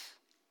Jesus.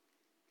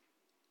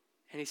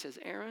 And he says,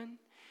 "Aaron,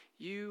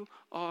 you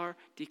are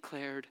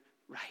declared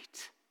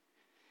right.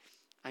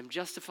 I'm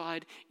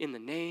justified in the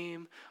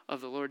name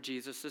of the Lord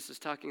Jesus." This is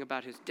talking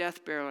about his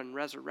death, burial, and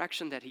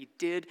resurrection that he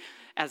did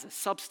as a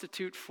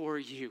substitute for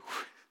you.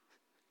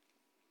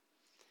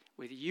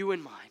 With you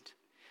in mind,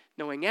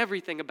 knowing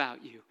everything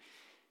about you,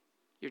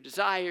 your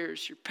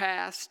desires, your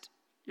past,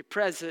 your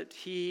present.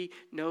 He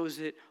knows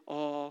it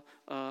all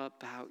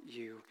about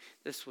you.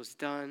 This was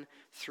done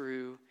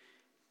through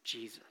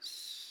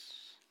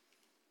Jesus.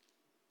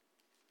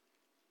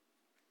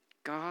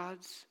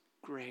 God's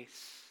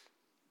grace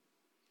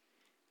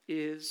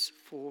is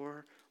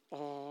for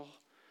all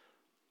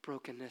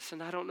brokenness.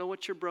 And I don't know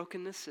what your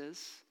brokenness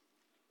is.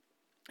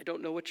 I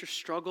don't know what your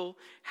struggle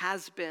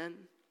has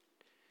been.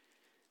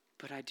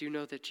 But I do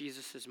know that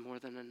Jesus is more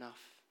than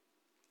enough.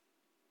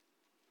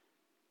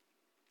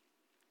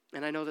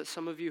 And I know that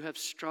some of you have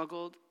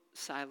struggled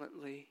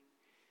silently.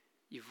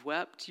 You've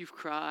wept, you've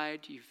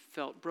cried, you've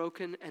felt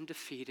broken and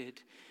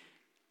defeated.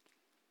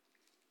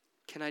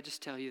 Can I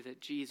just tell you that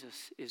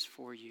Jesus is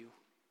for you?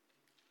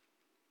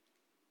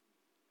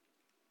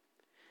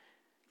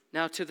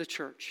 Now to the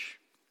church.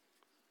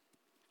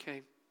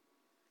 Okay,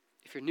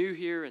 If you're new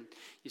here and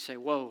you say,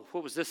 whoa,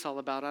 what was this all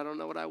about? I don't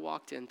know what I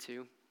walked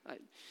into.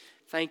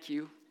 Thank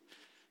you.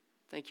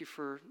 Thank you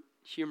for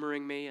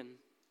humoring me and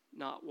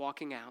not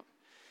walking out.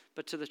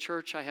 But to the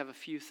church, I have a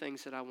few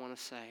things that I want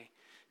to say.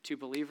 To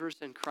believers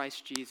in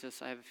Christ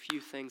Jesus, I have a few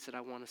things that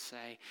I want to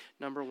say.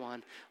 Number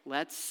one,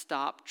 let's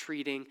stop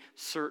treating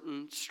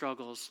certain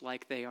struggles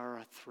like they are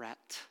a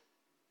threat.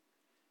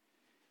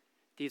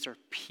 These are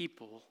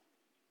people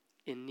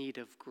in need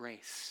of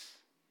grace.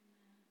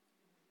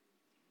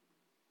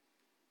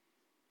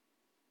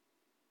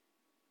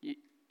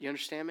 You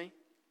understand me?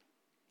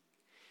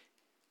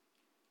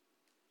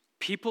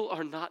 People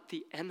are not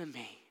the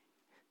enemy.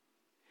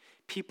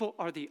 People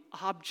are the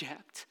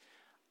object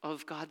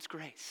of God's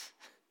grace.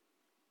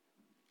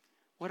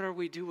 What are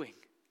we doing?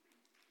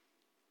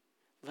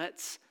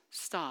 Let's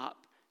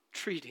stop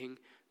treating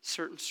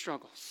certain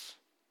struggles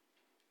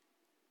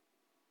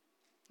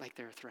like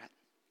they're a threat.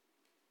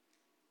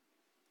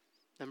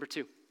 Number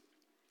two,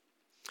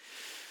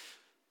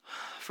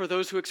 for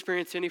those who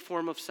experience any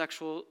form of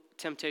sexual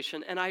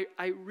temptation, and I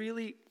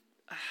really,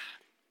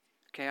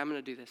 okay, I'm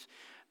going to do this.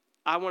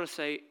 I want to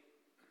say,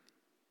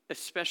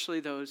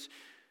 especially those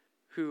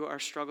who are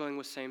struggling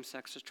with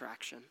same-sex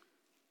attraction.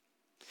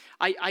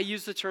 I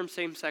use the term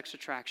same-sex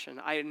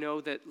attraction. I know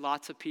that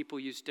lots of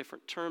people use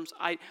different terms.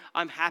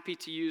 I'm happy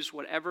to use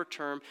whatever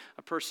term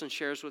a person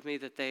shares with me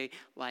that they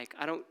like.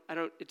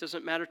 It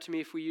doesn't matter to me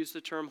if we use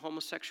the term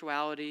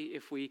homosexuality,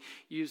 if we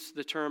use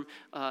the term,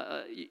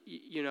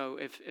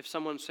 if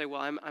someone say, well,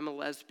 I'm a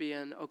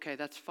lesbian, okay,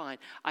 that's fine.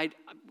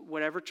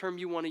 Whatever term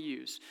you want to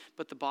use.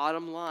 But the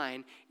bottom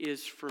line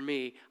is, for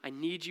me, I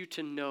need you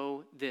to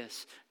know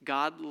this.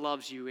 God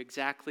loves you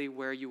exactly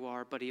where you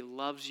are, but he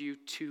loves you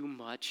too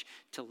much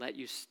to let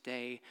you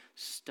stay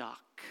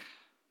stuck.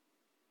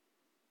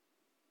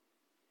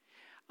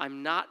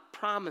 I'm not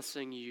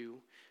promising you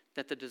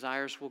that the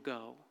desires will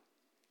go.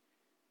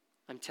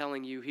 I'm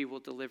telling you he will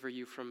deliver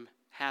you from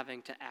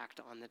having to act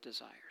on the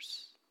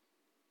desires.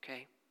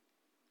 Okay?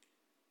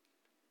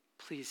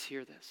 Please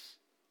hear this.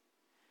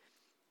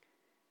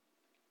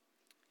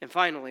 And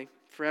finally,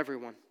 for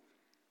everyone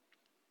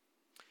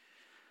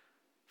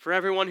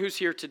who's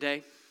here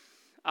today,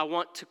 I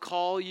want to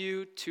call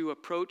you to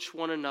approach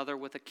one another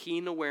with a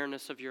keen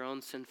awareness of your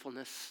own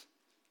sinfulness.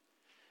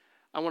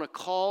 I want to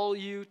call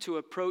you to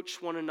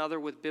approach one another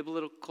with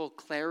biblical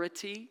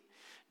clarity,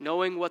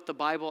 knowing what the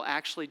Bible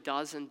actually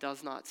does and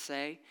does not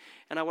say.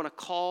 And I want to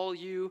call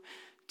you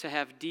to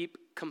have deep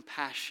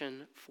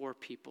compassion for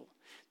people.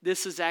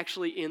 This is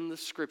actually in the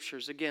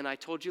scriptures. Again, I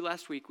told you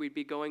last week we'd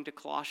be going to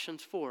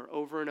Colossians 4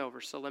 over and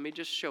over. So let me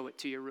just show it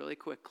to you really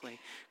quickly.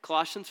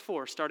 Colossians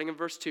 4, starting in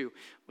verse 2.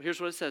 Well, here's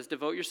what it says.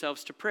 Devote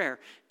yourselves to prayer,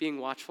 being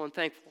watchful and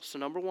thankful. So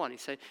number one, he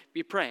said,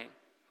 be praying.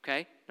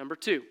 Okay? Number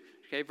two.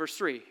 Okay, verse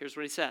 3, here's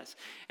what he says.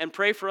 And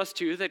pray for us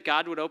too, that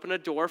God would open a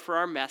door for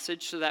our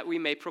message so that we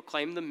may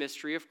proclaim the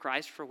mystery of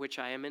Christ, for which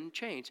I am in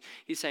chains.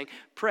 He's saying,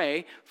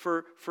 pray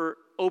for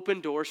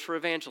open doors for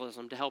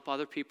evangelism to help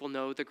other people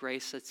know the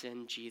grace that's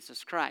in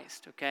Jesus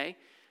Christ, okay?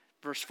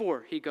 Verse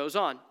 4, he goes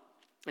on,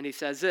 and he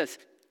says this.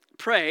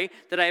 Pray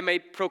that I may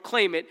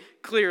proclaim it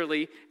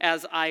clearly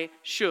as I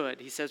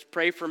should. He says,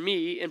 pray for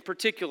me in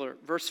particular.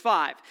 Verse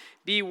 5,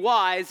 be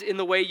wise in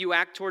the way you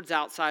act towards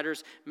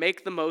outsiders.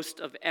 Make the most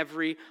of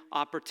every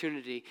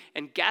opportunity.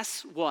 And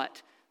guess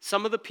what?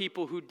 Some of the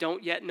people who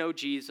don't yet know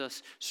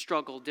Jesus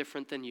struggle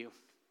different than you.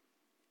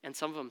 And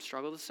some of them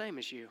struggle the same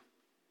as you.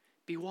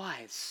 Be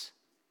wise.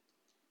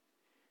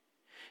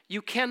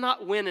 You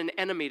cannot win an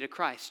enemy to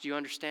Christ. Do you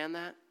understand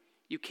that?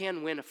 You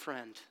can win a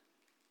friend.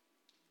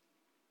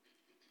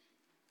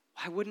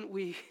 Why wouldn't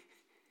we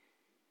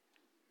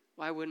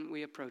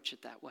approach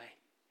it that way?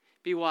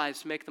 Be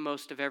wise, make the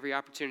most of every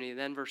opportunity.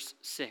 Then verse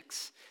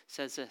 6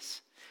 says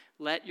this.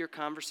 Let your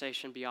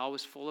conversation be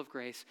always full of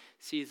grace,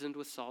 seasoned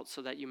with salt,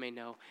 so that you may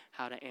know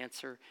how to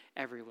answer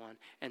everyone.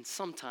 And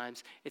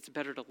sometimes it's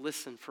better to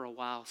listen for a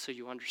while so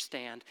you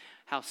understand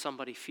how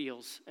somebody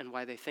feels and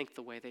why they think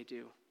the way they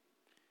do,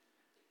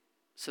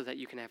 so that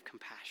you can have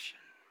compassion.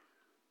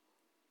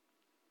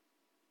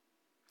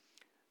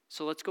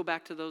 So let's go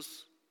back to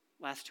those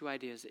last two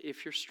ideas.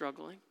 If you're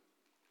struggling,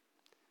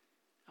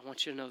 I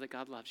want you to know that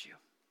God loves you.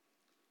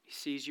 He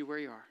sees you where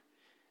you are.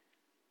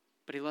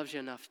 But he loves you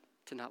enough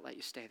to not let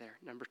you stay there.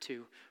 Number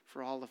two,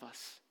 for all of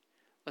us,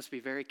 let's be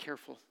very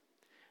careful,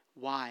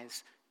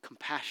 wise,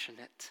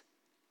 compassionate,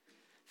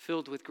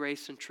 filled with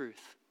grace and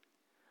truth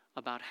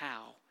about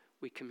how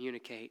we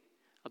communicate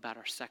about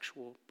our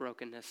sexual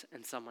brokenness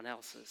and someone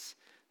else's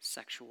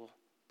sexual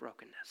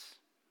brokenness.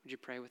 Would you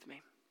pray with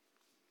me?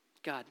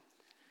 God,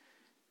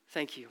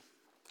 thank you.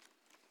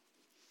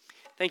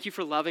 Thank you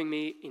for loving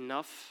me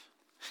enough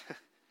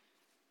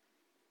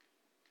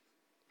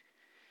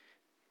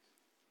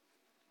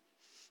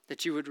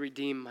that you would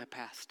redeem my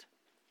past.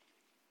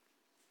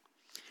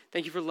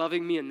 Thank you for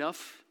loving me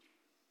enough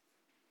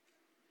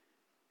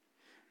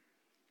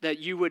that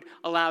you would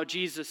allow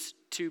Jesus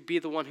to be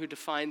the one who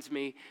defines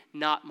me,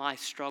 not my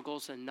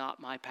struggles and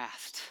not my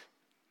past.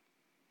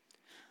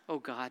 Oh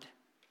God,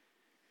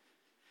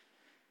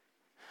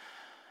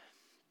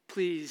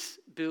 Please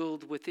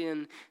build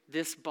within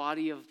this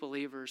body of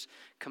believers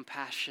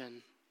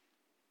compassion,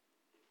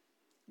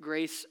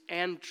 grace,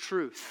 and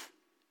truth.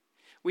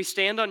 We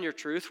stand on your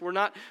truth.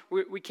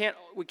 We can't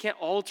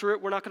alter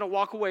it. We're not going to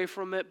walk away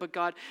from it. But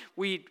God,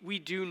 we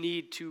do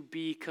need to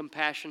be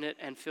compassionate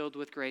and filled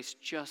with grace,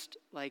 just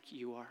like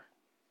you are.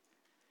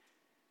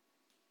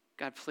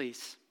 God,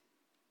 please,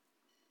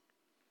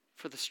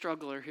 for the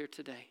struggler here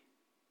today,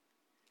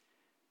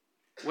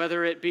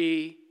 whether it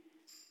be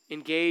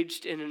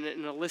engaged in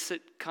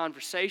illicit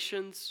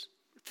conversations,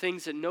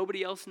 things that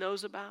nobody else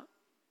knows about,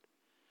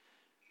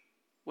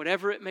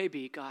 whatever it may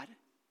be, God,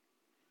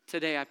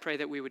 today I pray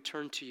that we would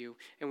turn to you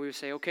and we would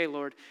say, okay,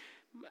 Lord,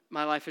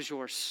 my life is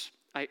yours.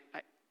 I'm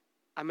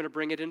going to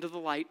bring it into the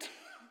light,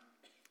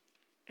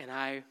 and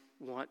I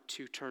want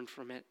to turn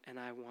from it, and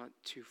I want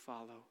to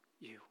follow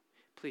you.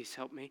 Please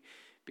help me,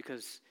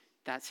 because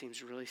that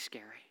seems really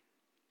scary.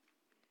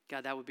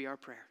 God, that would be our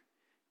prayer.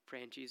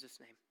 Pray in Jesus'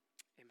 name.